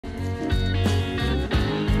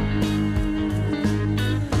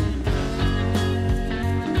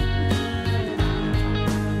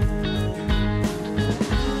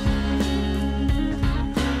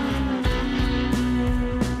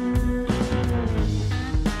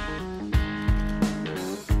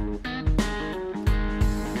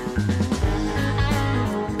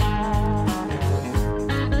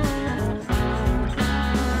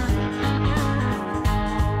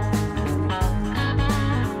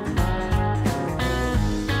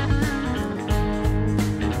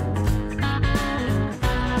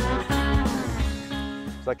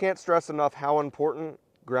So I can't stress enough how important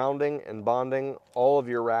grounding and bonding all of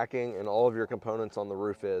your racking and all of your components on the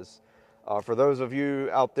roof is. For those of you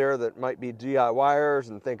out there that might be DIYers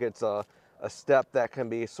and think it's a step that can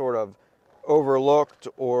be sort of overlooked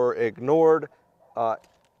or ignored,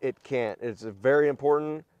 it can't. It's very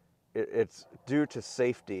important. It's due to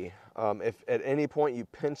safety. If at any point you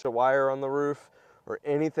pinch a wire on the roof or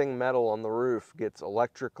anything metal on the roof gets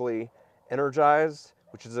electrically energized,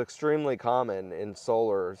 which is extremely common in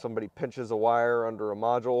solar. Somebody pinches a wire under a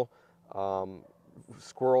module,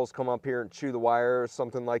 squirrels come up here and chew the wires,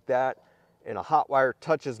 something like that, and a hot wire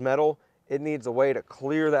touches metal, it needs a way to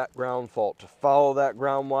clear that ground fault, to follow that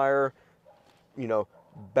ground wire, you know,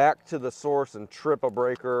 back to the source and trip a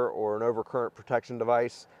breaker or an overcurrent protection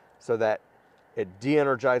device so that it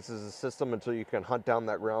de-energizes the system until you can hunt down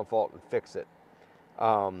that ground fault and fix it.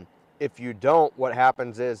 If you don't, what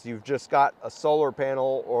happens is you've just got a solar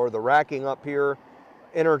panel or the racking up here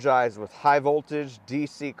energized with high voltage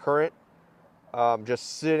DC current,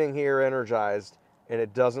 just sitting here energized, and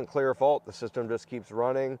it doesn't clear a fault. The system just keeps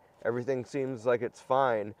running. Everything seems like it's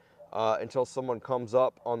fine until someone comes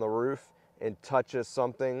up on the roof and touches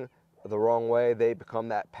something the wrong way. They become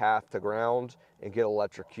that path to ground and get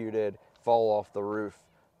electrocuted, fall off the roof.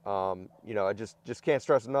 You know, I just can't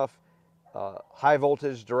stress enough. High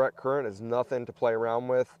voltage direct current is nothing to play around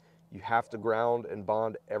with. You have to ground and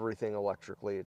bond everything electrically.